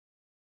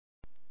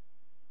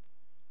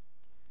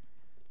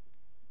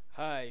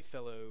Hi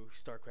fellow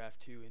Starcraft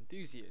 2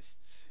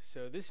 enthusiasts.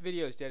 So this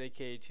video is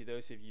dedicated to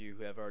those of you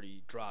who have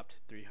already dropped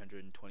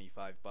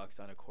 $325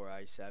 on a Core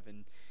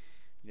i7,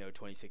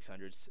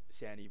 2600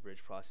 Sandy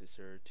Bridge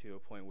processor to a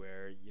point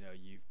where,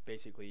 you've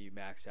basically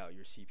maxed out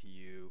your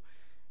CPU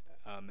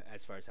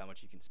as far as how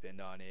much you can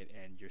spend on it,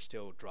 and you're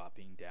still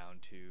dropping down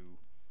to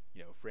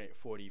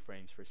 40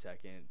 frames per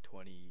second,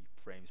 20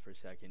 frames per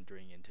second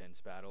during intense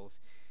battles.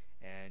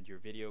 And your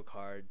video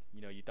card,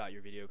 you thought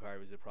your video card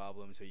was a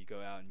problem, so you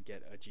go out and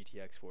get a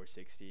GTX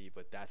 460,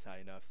 but that's not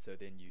enough, so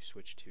then you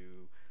switch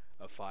to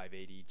a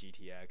 580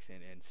 GTX,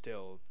 and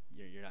still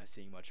you're not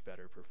seeing much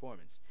better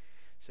performance.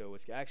 So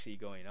what's actually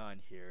going on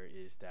here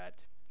is that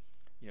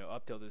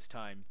up till this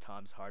time,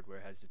 Tom's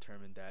Hardware has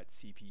determined that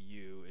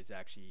CPU is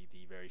actually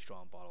the very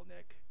strong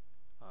bottleneck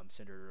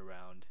centered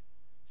around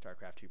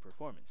StarCraft 2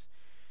 performance.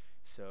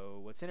 So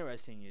what's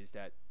interesting is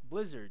that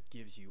Blizzard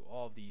gives you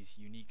all of these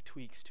unique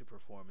tweaks to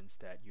performance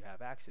that you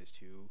have access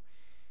to,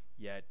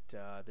 yet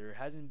there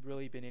hasn't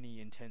really been any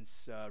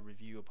intense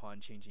review upon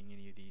changing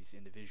any of these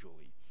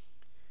individually.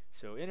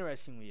 So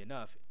interestingly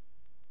enough,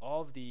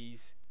 all of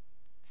these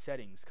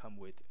settings come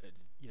with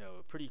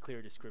a pretty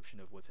clear description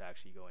of what's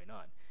actually going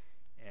on,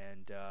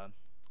 and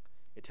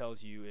it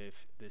tells you if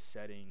this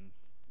setting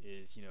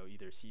is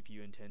either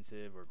CPU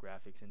intensive or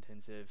graphics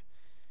intensive.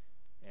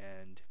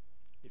 And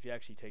if you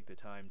actually take the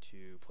time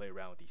to play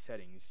around with these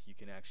settings, you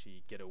can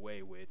actually get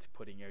away with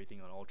putting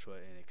everything on ultra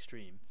and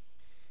extreme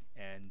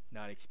and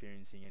not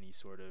experiencing any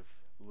sort of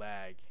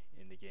lag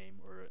in the game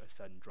or a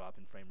sudden drop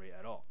in frame rate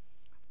at all.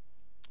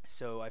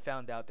 So I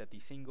found out that the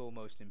single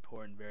most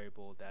important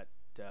variable that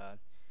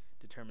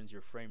determines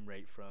your frame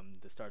rate from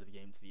the start of the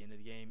game to the end of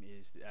the game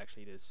is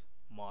actually this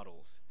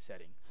models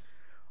setting.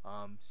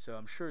 So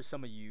I'm sure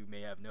some of you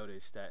may have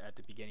noticed that at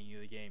the beginning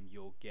of the game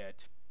you'll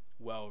get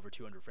well over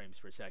 200 frames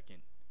per second.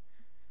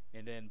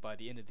 And then by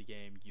the end of the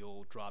game,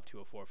 you'll drop to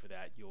a 4 for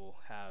that. You'll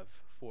have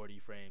 40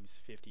 frames,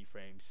 50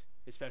 frames,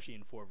 especially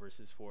in 4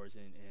 versus 4s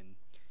and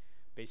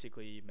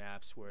basically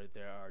maps where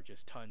there are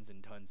just tons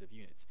and tons of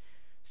units.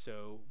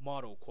 So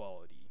model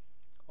quality.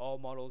 All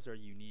models are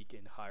unique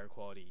and higher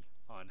quality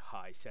on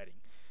high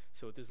setting.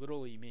 So what this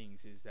literally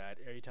means is that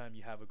every time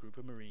you have a group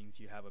of Marines,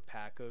 you have a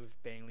pack of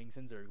Banglings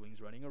and Zerglings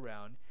running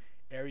around,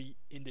 every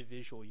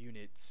individual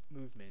unit's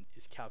movement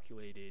is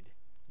calculated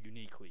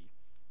uniquely.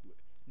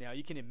 Now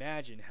you can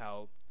imagine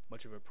how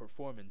much of a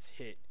performance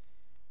hit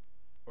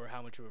or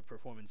how much of a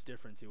performance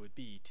difference it would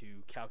be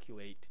to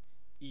calculate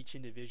each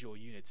individual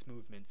unit's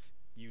movements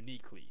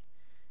uniquely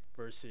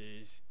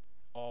versus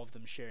all of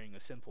them sharing a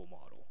simple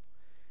model.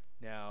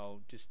 Now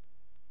just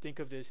think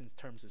of this in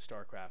terms of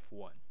StarCraft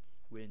 1.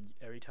 When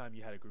every time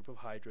you had a group of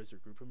Hydras or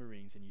group of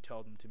Marines and you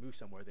told them to move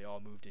somewhere, they all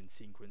moved in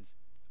sequence,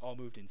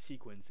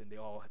 and they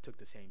all took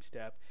the same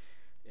step,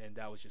 and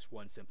that was just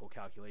one simple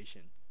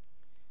calculation.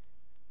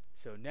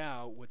 So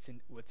now what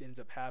ends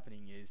up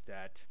happening is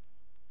that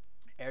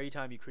every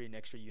time you create an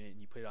extra unit and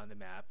you put it on the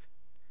map,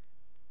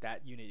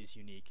 that unit is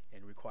unique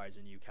and requires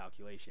a new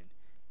calculation.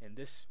 And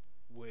this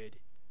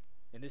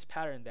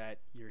pattern that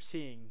you're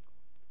seeing,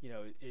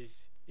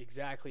 is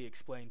exactly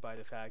explained by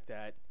the fact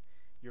that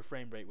your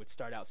frame rate would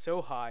start out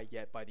so high,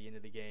 yet by the end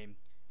of the game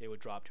it would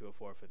drop to a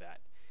 4 for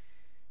that.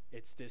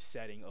 It's this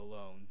setting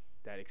alone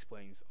that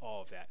explains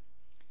all of that.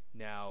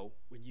 Now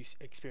when you're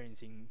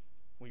experiencing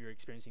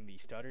the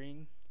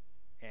stuttering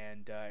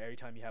and every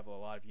time you have a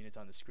lot of units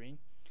on the screen,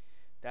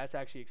 that's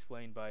actually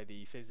explained by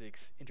the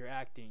physics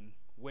interacting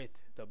with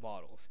the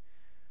models.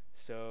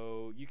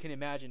 So you can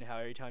imagine how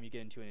every time you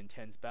get into an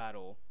intense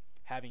battle,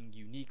 having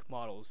unique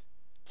models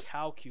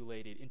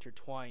calculated,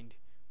 intertwined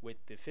with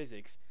the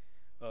physics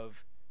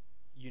of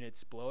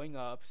units blowing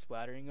up,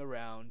 splattering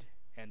around,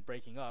 and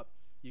breaking up,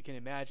 you can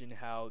imagine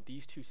how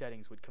these two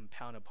settings would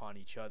compound upon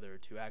each other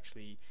to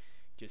actually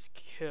just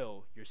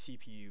kill your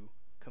CPU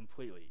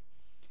completely.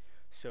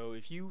 So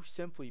if you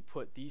simply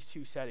put these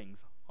two settings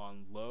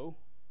on low,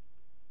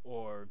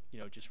 or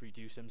just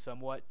reduce them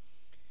somewhat,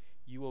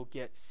 you will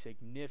get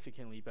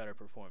significantly better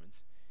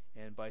performance.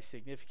 And by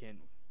significant,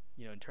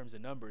 in terms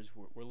of numbers,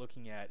 we're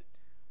looking at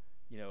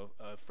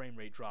a frame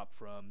rate drop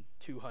from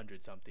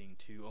 200 something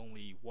to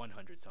only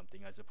 100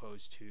 something, as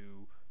opposed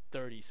to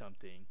 30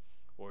 something,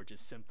 or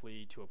just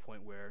simply to a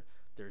point where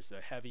there's a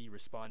heavy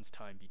response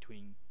time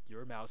between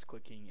your mouse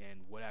clicking and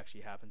what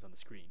actually happens on the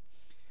screen.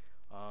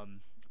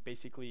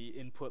 Basically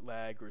input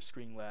lag or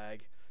screen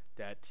lag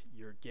that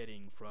you're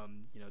getting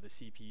from the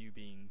CPU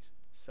being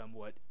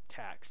somewhat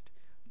taxed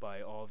by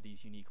all of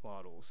these unique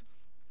models.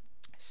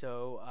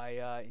 So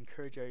I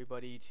encourage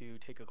everybody to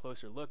take a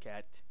closer look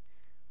at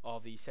all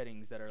of these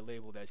settings that are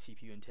labeled as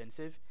CPU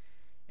intensive,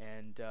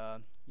 and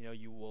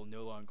you will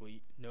no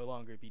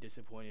longer be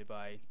disappointed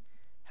by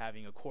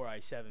having a Core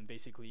i7,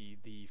 basically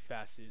the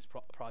fastest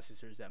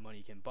processors that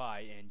money can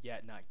buy, and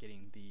yet not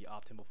getting the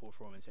optimal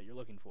performance that you're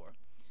looking for.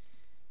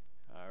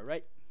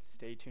 Alright,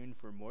 stay tuned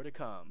for more to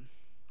come.